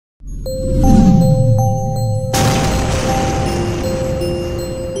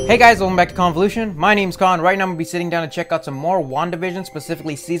Hey guys, welcome back to Khanvolution. My name's Khan. Right now I'm going to be sitting down to check out some more WandaVision,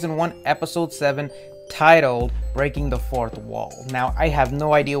 specifically Season 1, Episode 7, titled Breaking the Fourth Wall. Now, I have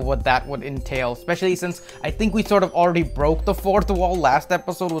no idea what that would entail, especially since I think we sort of already broke the fourth wall last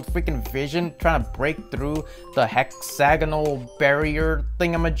episode with freaking Vision trying to break through the hexagonal barrier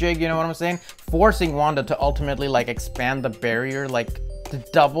thingamajig, you know what I'm saying? Forcing Wanda to ultimately, like, expand the barrier, like, to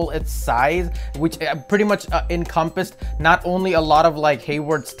double its size, which pretty much encompassed not only a lot of like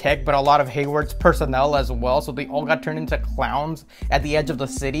Hayward's tech, but a lot of Hayward's personnel as well. So they all got turned into clowns at the edge of the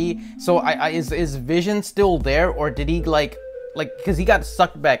city. So is Vision still there, or did he like because he got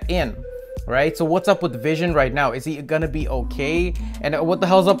sucked back in, right? So what's up with Vision right now? Is he gonna be okay? And what the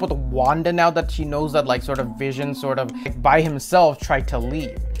hell's up with Wanda now that she knows that like sort of Vision sort of like, by himself tried to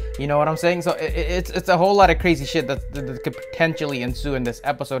leave? You know what I'm saying? So it's a whole lot of crazy shit that could potentially ensue in this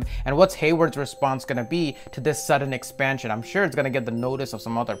episode. And what's Hayward's response gonna be to this sudden expansion? I'm sure it's gonna get the notice of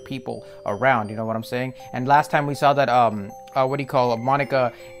some other people around, you know what I'm saying? And last time we saw that what do you call it,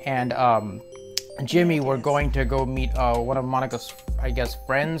 Monica and Jimmy were going to go meet one of Monica's, I guess,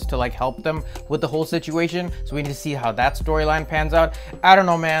 friends to like help them with the whole situation. So we need to see how that storyline pans out. I don't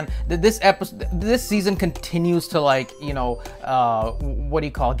know, man. This season continues to like, you know, what do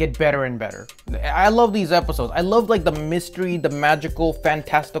you call it, get better and better. I love these episodes. I love like the mystery, the magical,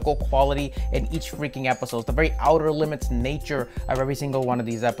 fantastical quality in each freaking episode. The very outer limits nature of every single one of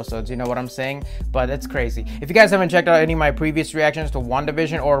these episodes. You know what I'm saying? But it's crazy. If you guys haven't checked out any of my previous reactions to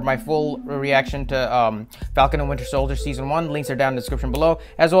WandaVision or my full reaction to Falcon and Winter Soldier Season 1, links are down in the description below,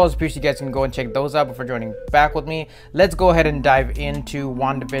 as well as appreciate you guys can go and check those out before joining back with me. Let's go ahead and dive into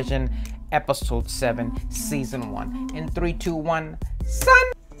WandaVision Episode 7, Season 1. In 3, 2, 1, son!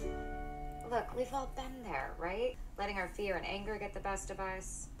 Look, we've all been there, right? Letting our fear and anger get the best of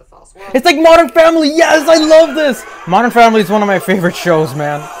us. The false world. It's like Modern Family! Yes, I love this! Modern Family is one of my favorite shows,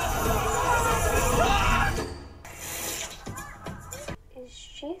 man. Is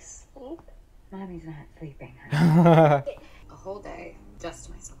she asleep? Mommy's not sleeping, honey. A whole day just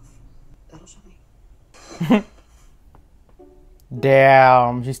to myself. That'll show me.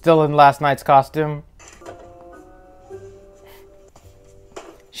 Damn, she's still in last night's costume.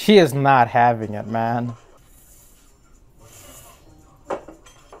 She is not having it, man.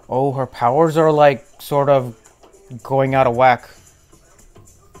 Oh, her powers are like sort of going out of whack.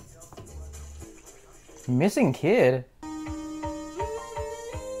 Missing kid.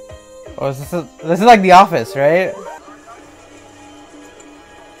 Oh, this is like The Office, right?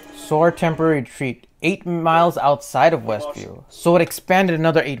 SOAR temporary retreat, 8 miles outside of Westview. So it expanded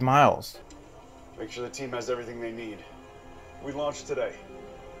another 8 miles. Make sure the team has everything they need. We launch today.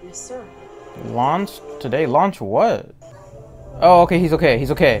 Yes, sir. Launch today? Launch what? Oh, okay, he's okay.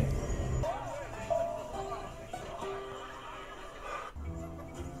 He's okay.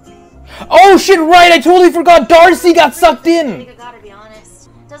 Oh shit! Right, I totally forgot. Darci got sucked in. I think I gotta be honest.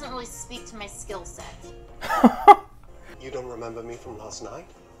 It doesn't really speak to my skill set. You don't remember me from last night?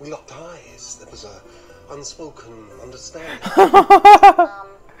 We locked eyes. There was a unspoken understanding.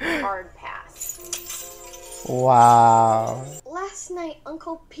 Hard pass. Wow. Last night,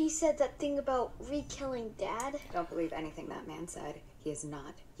 Uncle P said that thing about re-killing Dad. Don't believe anything that man said. He is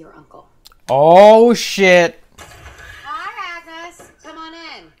not your uncle. Oh shit. Hi, Agnes. Come on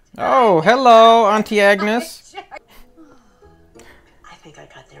in. Oh, hello, Auntie Agnes. I think I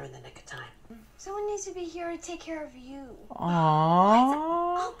got there in the nick of time. Someone needs to be here to take care of you.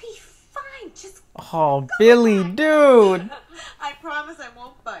 Aww. I'll be fine. Just Oh, Billy, dude. I promise I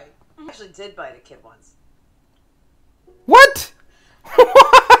won't bite. I actually did bite a kid once. What?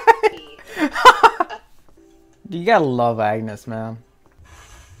 Why? You gotta love Agnes, man.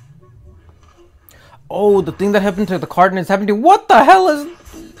 Oh, the thing that happened to the Cardinal is happening to... What the hell is...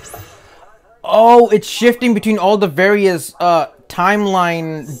 Oh, it's shifting between all the various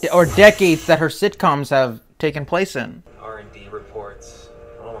timeline or decades that her sitcoms have taken place in. R&D reports,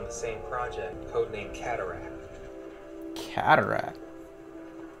 all on the same project, codenamed Cataract. Cataract.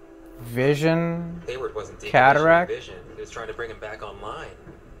 Vision. Hayward wasn't Cataract. Vision. He was trying to bring him back online.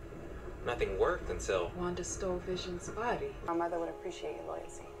 Nothing worked until Wanda stole Vision's body. Our mother would appreciate your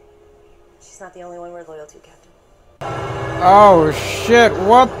loyalty. She's not the only one we're loyal to, Captain. Oh shit,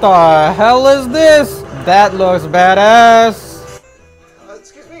 what the hell is this? That looks badass.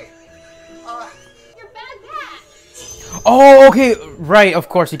 Excuse me. Your backpack! Oh, okay, right, of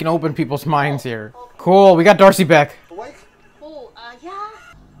course, you can open people's minds here. Cool, we got Darci back. Awake? Oh, yeah.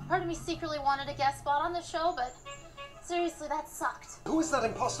 Part of me secretly wanted a guest spot on the show, but seriously, that sucked. Who is that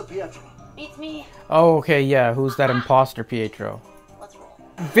imposter, Pietro? Beats me. Oh, okay, yeah, who's that imposter, Pietro? Let's roll.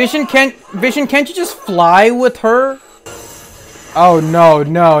 Vision, can't you just fly with her? Oh no,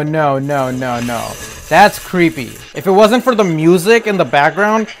 no, no, no, no, no. That's creepy. If it wasn't for the music in the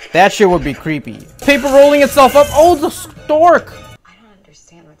background, that shit would be creepy. Paper rolling itself up. Oh, the stork. I don't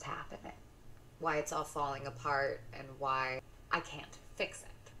understand what's happening. Why it's all falling apart and why I can't fix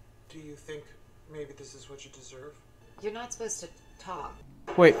it. Do you think maybe this is what you deserve? You're not supposed to talk.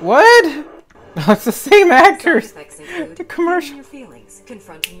 Wait, what? It's the same actors. The commercial. Your feelings,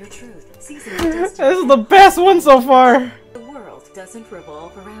 confronting your truth, seizing This is the best one so far. The world doesn't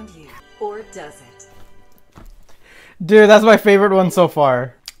revolve around you, or does it? Dude, that's my favorite one so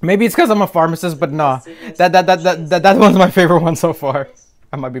far. Maybe it's because I'm a pharmacist, but nah. That one's my favorite one so far.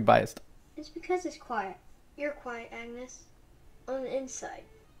 I might be biased. It's because it's quiet. You're quiet, Agnes. On the inside.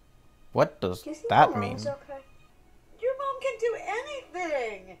 What does Do you think that my mean? mom's okay? Your mom can do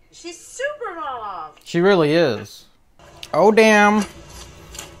anything. She's super mom. She really is. Oh damn.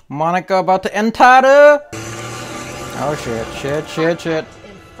 Monica about to enter. Oh shit, shit, shit, shit.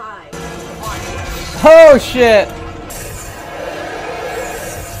 In 5, Oh shit.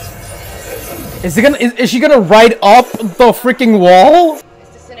 Is she gonna ride up the freaking wall? It's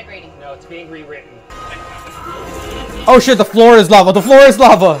disintegrating. No, it's being rewritten. Oh shit, the floor is lava. The floor is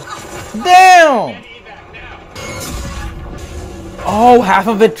lava. Damn. Oh, half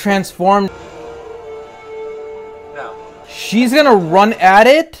of it transformed. No. She's gonna run at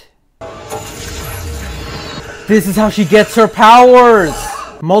it? This is how she gets her powers!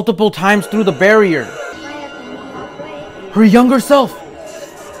 Multiple times through the barrier. Her younger self!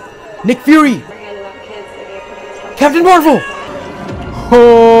 Nick Fury! Captain Marvel!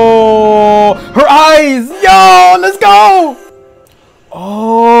 Oh! Her eyes! Yo! Let's go!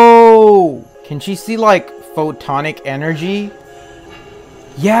 Oh! Can she see like photonic energy?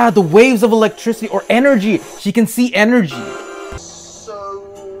 Yeah, the waves of electricity or energy. She can see energy. So,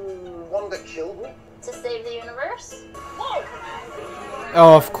 Wanda killed me? To save the universe?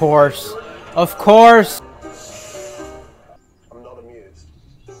 Oh, of course. Of course. I'm not amused.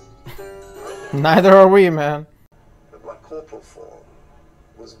 Neither are we, man. But my corporal form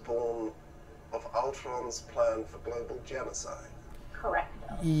was born of Ultron's plan for global genocide. Correct.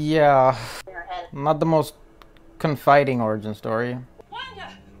 Yeah. In her head. Not the most confiding origin story. Wanda,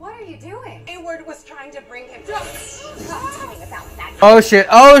 what are you doing? Hayward was trying to bring him down. Oh shit,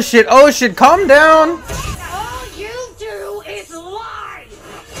 oh shit, oh shit, calm down! All you do is lie.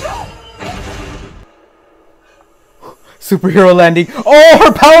 Superhero landing. Oh,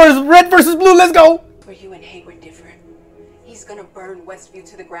 her power is red versus blue, let's go! Were you and Hayward different? He's gonna burn Westview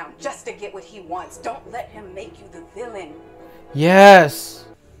to the ground just to get what he wants. Don't let him make you the villain. Yes.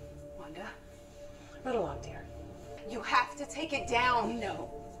 Wanda, right along, dear. You have to take it down. No.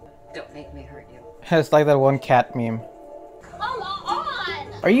 Don't make me hurt you. It's like that one cat meme. Come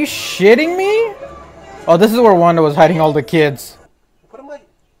on! Are you shitting me? Oh, this is where Wanda was hiding all the kids. What am I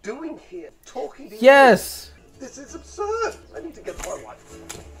doing here? Talking to you? Yes! This is absurd. I need to get to my wife.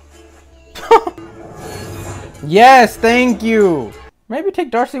 Yes, thank you! Maybe take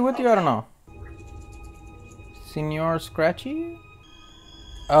Darci with you, I don't know. Senor Scratchy?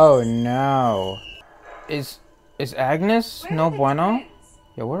 Oh no. Is Agnes no bueno?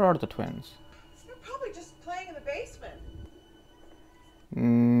 Yeah, where are the twins? They're probably just playing in the basement.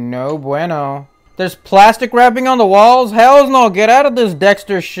 No bueno. There's plastic wrapping on the walls? Hells no, get out of this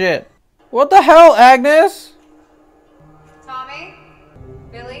Dexter shit. What the hell, Agnes? Tommy?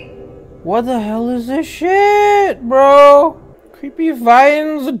 Billy? What the hell is this shit, bro? Creepy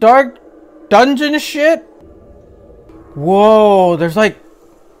vines, dark dungeon shit? Whoa, there's like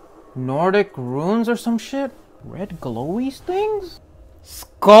Nordic runes or some shit? Red glowy things?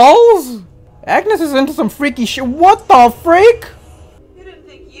 Skulls? Agnes is into some freaky shit. What the freak? You didn't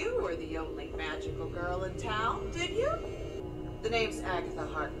think you were the only magical girl in town, did you? The name's Agatha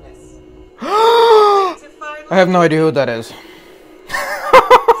Harkness. I have no idea who that is.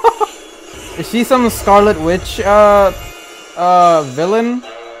 Is she some Scarlet Witch villain?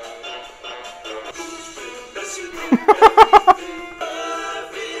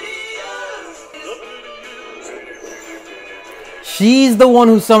 She's the one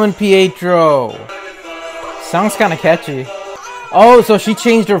who summoned Pietro. Sounds kind of catchy. Oh, so she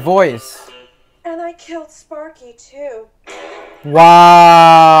changed her voice. And I killed Sparky too.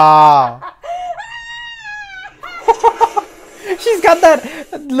 Wow. She's got that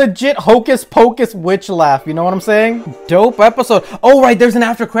legit hocus pocus witch laugh, you know what I'm saying? Dope episode. Oh, right, there's an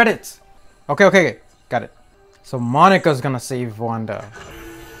after credits. Okay, got it. So Monica's gonna save Wanda.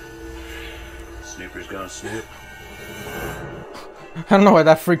 Snoopers gonna snoop. I don't know why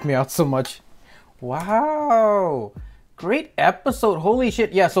that freaked me out so much. Wow. Great episode. Holy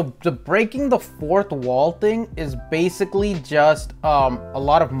shit. Yeah, so the breaking the fourth wall thing is basically just a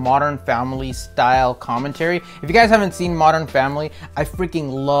lot of Modern Family style commentary. If you guys haven't seen Modern Family, I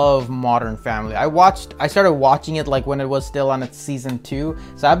freaking love Modern Family. I started watching it like when it was still on its season 2.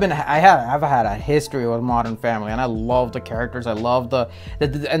 So I've had a history with Modern Family, and I love the characters. I love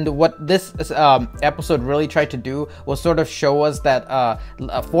what this episode really tried to do was sort of show us that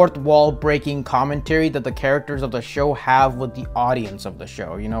a fourth wall breaking commentary that the characters of the show have with the audience of the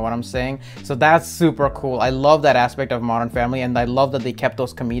show. You know what I'm saying? So that's super cool. I love that aspect of Modern Family, and I love that they kept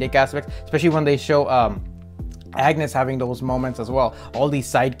those comedic aspects, especially when they show Agnes having those moments as well. All these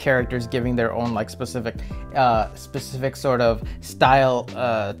side characters giving their own like specific sort of style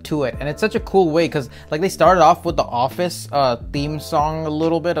to it, and it's such a cool way because like they started off with the Office theme song, a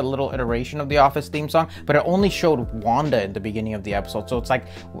little iteration of the Office theme song, but it only showed Wanda in the beginning of the episode. So it's like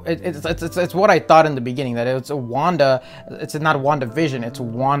it's what I thought in the beginning, that it's a Wanda. It's not WandaVision. It's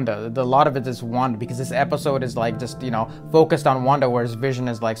Wanda. A lot of it is Wanda because this episode is like just focused on Wanda, whereas Vision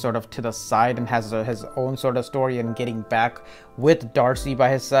is like sort of to the side and has his own sort of story and getting back with Darci by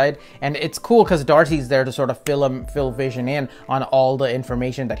his side. And it's cool because Darci's there to sort of fill Vision in on all the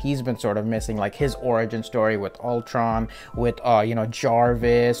information that he's been sort of missing, like his origin story with Ultron, with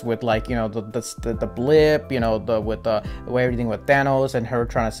Jarvis, with like the blip, with everything with Thanos and her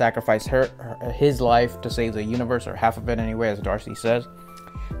trying to sacrifice his life to save the universe, or half of it anyway, as Darci says.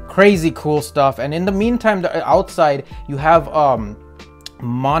 Crazy cool stuff. And in the meantime, outside you have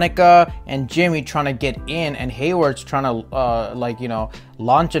Monica and Jimmy trying to get in, and Hayward's trying to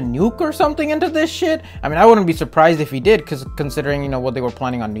launch a nuke or something into this shit. I mean, I wouldn't be surprised if he did, because considering what they were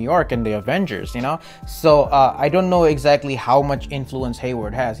planning on New York and the Avengers, so I don't know exactly how much influence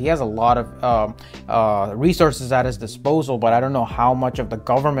Hayward has. He has a lot of resources at his disposal, but I don't know how much of the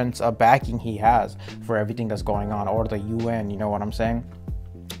government's backing he has for everything that's going on, or the UN, you know what I'm saying?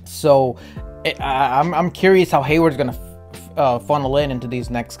 So I'm curious how Hayward's gonna funnel into these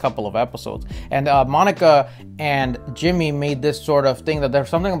next couple of episodes. And Monica and Jimmy made this sort of thing that there's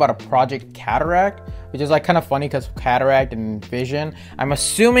something about a Project Cataract, which is like kind of funny because Cataract and Vision. I'm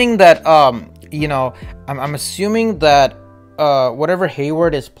assuming that I'm assuming that whatever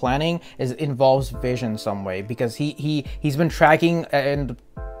Hayward is planning involves Vision some way, because he's been tracking in the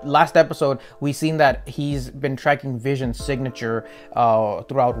last episode. We've seen that he's been tracking Vision's signature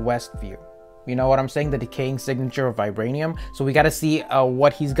throughout Westview. You know what I'm saying? The decaying signature of vibranium. So we got to see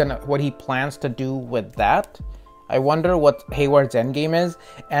what he plans to do with that. I wonder what Hayward's endgame is.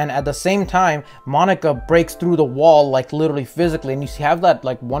 And at the same time, Monica breaks through the wall, like literally physically, and you have that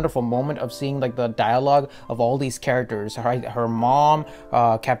like wonderful moment of seeing like the dialogue of all these characters. Her mom,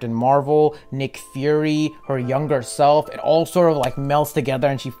 Captain Marvel, Nick Fury, her younger self. It all sort of like melts together,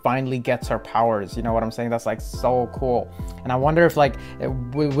 and she finally gets her powers. You know what I'm saying? That's like so cool. And I wonder if like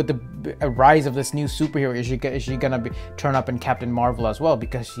with the rise of this new superhero, is she gonna turn up in Captain Marvel as well,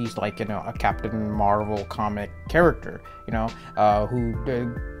 because she's like a Captain Marvel comic character, who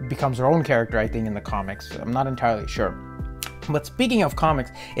becomes her own character, I think, in the comics. I'm not entirely sure. But speaking of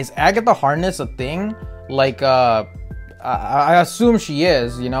comics, is Agatha Harkness a thing? Like I assume she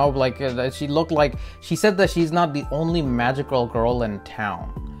is, she looked like, she said that she's not the only magical girl in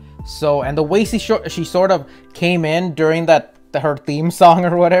town. So, and the way she sort of came in during her theme song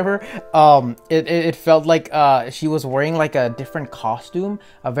or whatever, it felt like she was wearing like a different costume,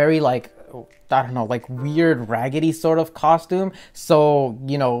 a very like, I don't know, like weird raggedy sort of costume. So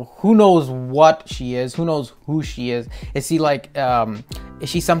who knows what she is, who knows who she is. Is she like is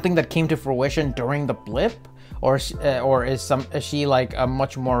she something that came to fruition during the blip, or is she like a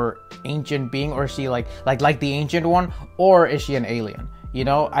much more ancient being, or is she like the Ancient One, or is she an alien?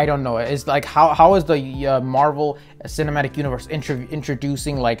 I don't know. It's like how is the Marvel Cinematic Universe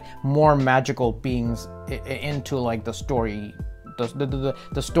introducing like more magical beings into like the story,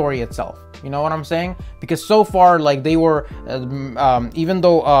 the story itself? You know what I'm saying? Because so far, like, they were even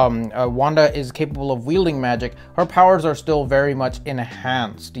though Wanda is capable of wielding magic, her powers are still very much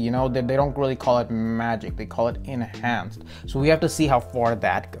enhanced. They don't really call it magic, they call it enhanced. So we have to see how far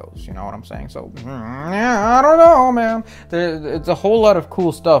that goes. You know what I'm saying? So yeah, I don't know, man. It's a whole lot of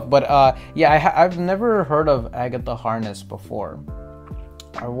cool stuff. But yeah, I've never heard of Agatha Harkness before.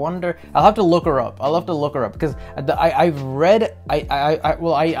 I wonder. I'll have to look her up. Because I read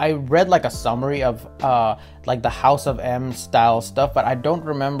like a summary of like the House of M style stuff, but I don't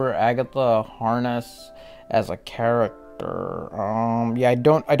remember Agatha Harkness as a character. Yeah, I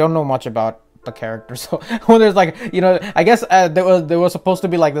don't know much about the character. So when there's like, you know, I guess there was supposed to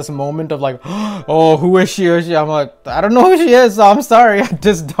be like this moment of like, oh, who is she? I'm like, I don't know who she is, so I'm sorry, I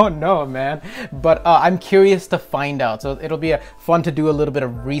just don't know, man. But I'm curious to find out, so it'll be fun to do a little bit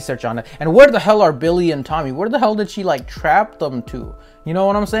of research on it. And where the hell are Billy and Tommy? Where the hell did she like trap them to? You know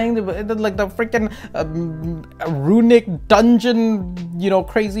what I'm saying? Like the freaking runic dungeon, you know,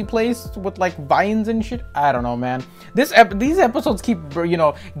 crazy place with like vines and shit. I don't know, man. These episodes keep, you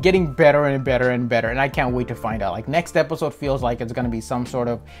know, getting better and better and better, and I can't wait to find out. Like next episode feels like it's gonna be some sort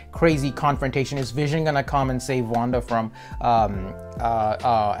of crazy confrontation. Is Vision gonna come and save Wanda from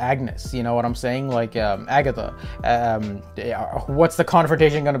Agnes? You know what I'm saying? Like Agatha. What's the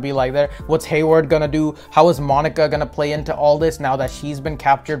confrontation gonna be like there? What's Hayward gonna do? How is Monica gonna play into all this now that she's been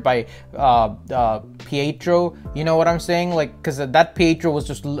captured by Pietro? You know what I'm saying? Like, because that Pietro was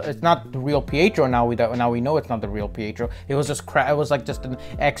just, it's not the real Pietro. Now we know it's not the real Pietro. It was just it was like just an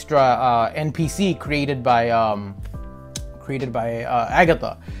extra NPC created by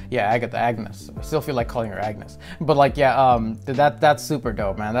Agatha. Yeah, Agatha, Agnes. I still feel like calling her Agnes. But like, yeah, that's super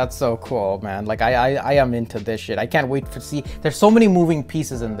dope, man. That's so cool, man. Like I am into this shit. I can't wait to see. There's so many moving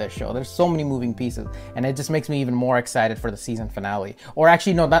pieces in this show. There's so many moving pieces, and it just makes me even more excited for the season finale. Or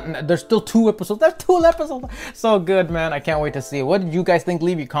actually, no, there's still 2 episodes. There's 2 episodes. So good, man. I can't wait to see it. What did you guys think?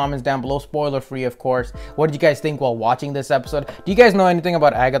 Leave your comments down below. Spoiler free, of course. What did you guys think while watching this episode? Do you guys know anything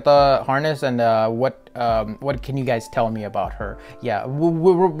about Agatha Harkness, and what can you guys tell me about her? Yeah,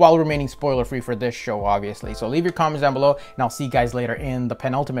 while remaining spoiler free for this show, obviously. So leave your comments down below, and I'll see you guys later in the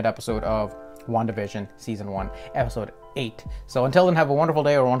penultimate episode of WandaVision season 1, episode 8. So until then, have a wonderful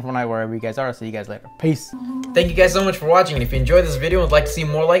day or a wonderful night wherever you guys are. I'll see you guys later. Peace. Thank you guys so much for watching, and if you enjoyed this video and would like to see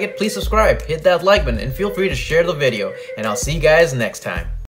more like it, please subscribe, hit that like button, and feel free to share the video, and I'll see you guys next time.